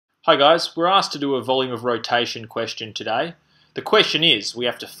Hi guys, we're asked to do a volume of rotation question today. The question is, we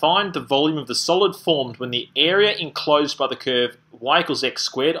have to find the volume of the solid formed when the area enclosed by the curve y equals x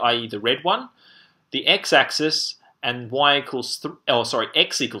squared, i.e. the red one, the x-axis, and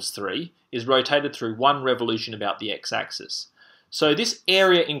x equals 3 is rotated through one revolution about the x-axis. So this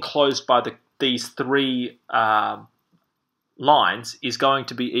area enclosed by these three lines is going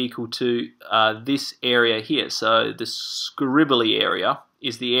to be equal to this area here. So the scribbly area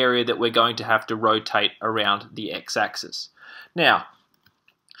is the area that we're going to have to rotate around the x-axis. Now,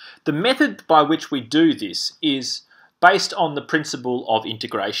 the method by which we do this is based on the principle of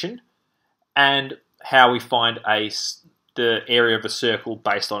integration and how we find the area of a circle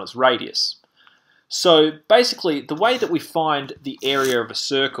based on its radius. So basically, the way that we find the area of a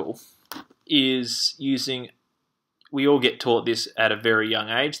circle is using, we all get taught this at a very young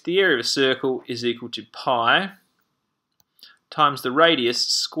age, the area of a circle is equal to pi times the radius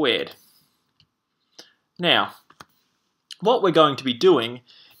squared. Now, what we're going to be doing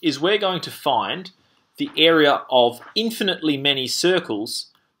is we're going to find the area of infinitely many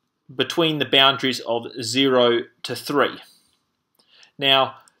circles between the boundaries of 0 to 3.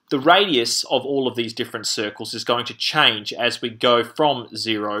 Now, the radius of all of these different circles is going to change as we go from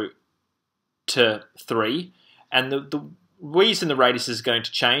 0 to 3, and the reason the radius is going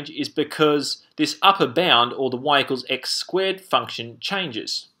to change is because this upper bound, or the y equals x squared function,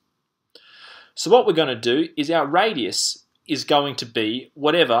 changes. So what we're going to do is our radius is going to be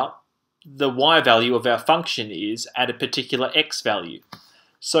whatever the y value of our function is at a particular x value.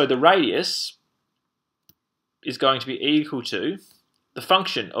 So the radius is going to be equal to the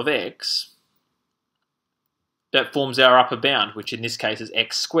function of x that forms our upper bound, which in this case is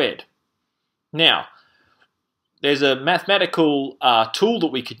x squared. Now, there's a mathematical tool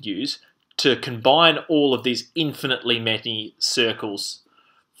that we could use to combine all of these infinitely many circles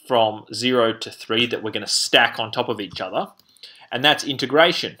from 0 to 3 that we're going to stack on top of each other, and that's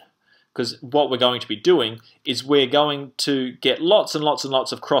integration. Because what we're going to be doing is we're going to get lots and lots and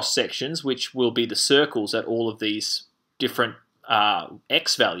lots of cross sections, which will be the circles at all of these different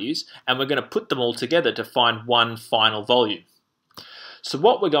x values, and we're going to put them all together to find one final volume. So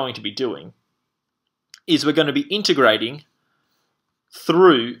what we're going to be doing is we're going to be integrating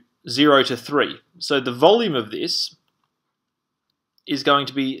through 0 to 3. So the volume of this is going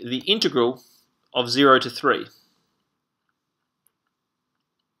to be the integral of 0 to 3.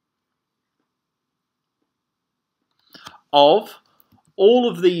 Of all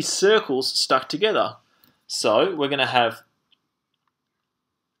of these circles stuck together. So we're going to have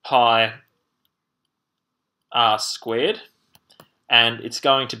pi r squared, and it's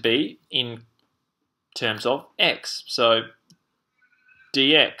going to be in terms of x, so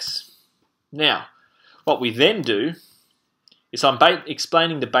dx. Now, what we then do is I'm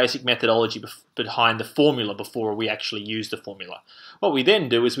explaining the basic methodology behind the formula before we actually use the formula. What we then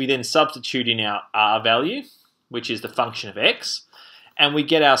do is we then substitute in our r value, which is the function of x, and we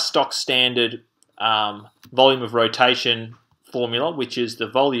get our stock standard volume of rotation formula, which is the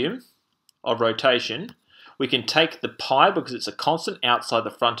volume of rotation. We can take the pi, because it's a constant, outside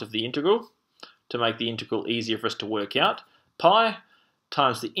the front of the integral to make the integral easier for us to work out. Pi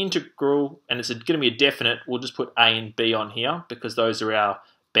times the integral, and it's going to be a definite, we'll just put a and b on here because those are our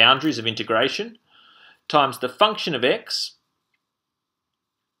boundaries of integration, times the function of x,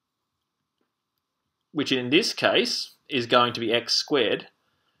 which in this case is going to be x squared,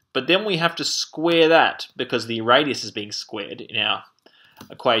 but then we have to square that because the radius is being squared in our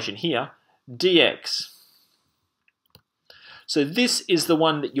equation here, dx. So this is the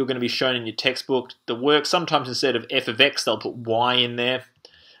one that you're going to be shown in your textbook, the work. Sometimes instead of f of x, they'll put y in there,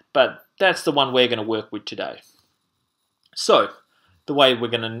 but that's the one we're going to work with today. So the way we're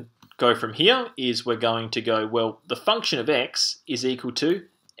going to go from here is we're going to go, well, the function of x is equal to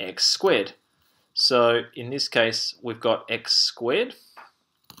x squared. So in this case, we've got x squared.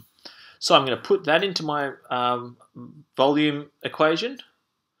 So I'm going to put that into my volume equation.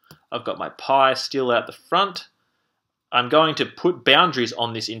 I've got my pi still out the front. I'm going to put boundaries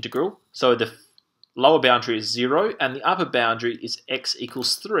on this integral. So the lower boundary is 0 and the upper boundary is x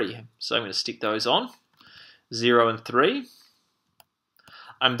equals 3. So I'm going to stick those on, 0 and 3.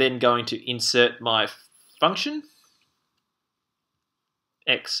 I'm then going to insert my function,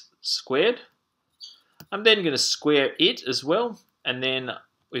 x squared. I'm then going to square it as well, and then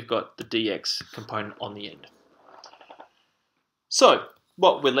we've got the dx component on the end. So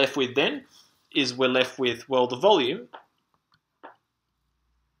what we're left with then is we're left with, well, the volume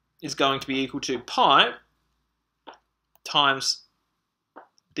is going to be equal to pi times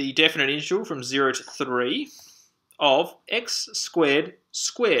the definite integral from 0 to 3 of x squared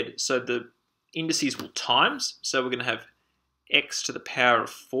squared. So the indices will times. So we're going to have x to the power of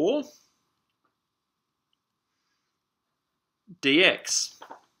 4 dx.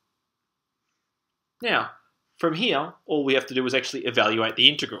 Now, from here, all we have to do is actually evaluate the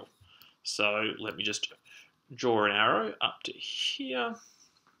integral. So let me just draw an arrow up to here.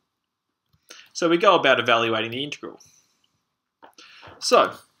 So we go about evaluating the integral.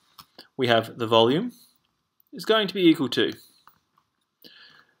 So we have the volume is going to be equal to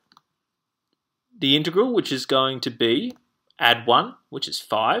the integral, which is going to be add 1, which is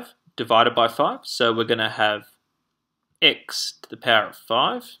 5, divided by 5. So we're going to have x to the power of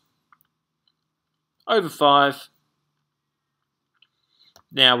 5 over 5.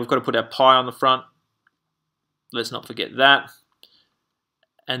 Now we've got to put our pi on the front. Let's not forget that.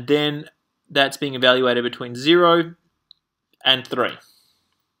 And then that's being evaluated between 0 and 3.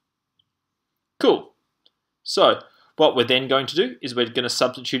 Cool. So what we're then going to do is we're going to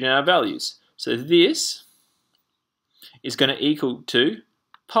substitute in our values. So this is going to equal to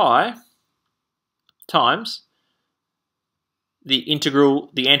pi times the integral,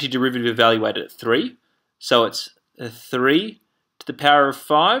 the antiderivative evaluated at 3. So it's 3 to the power of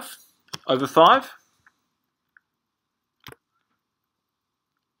 5 over 5.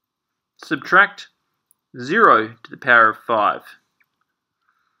 Subtract 0 to the power of 5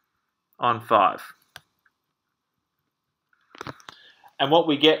 on 5. And what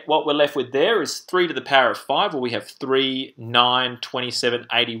we're left with there is 3 to the power of 5, where we have 3, 9, 27,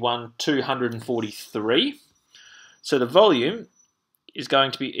 81, 243. So the volume is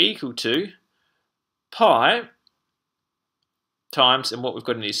going to be equal to pi times, and what we've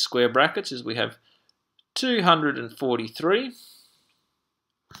got in these square brackets is we have 243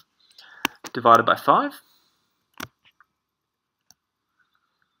 divided by 5.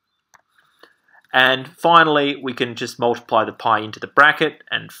 And finally, we can just multiply the pi into the bracket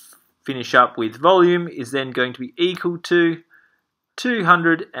and finish up with volume is then going to be equal to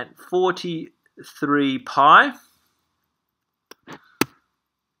 243 pi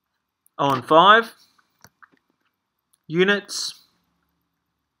on 5 units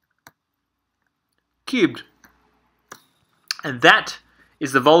cubed. And that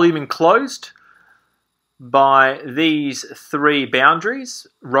is the volume enclosed by these 3 boundaries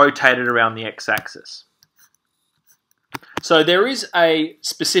rotated around the x-axis. So there is a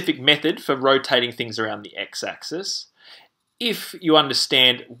specific method for rotating things around the x-axis. If you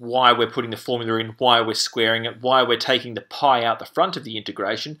understand why we're putting the formula in, why we're squaring it, why we're taking the pi out the front of the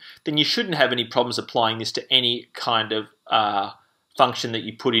integration, then you shouldn't have any problems applying this to any kind of function that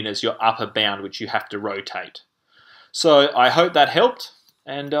you put in as your upper bound, which you have to rotate. So I hope that helped,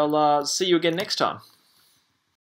 and I'll see you again next time.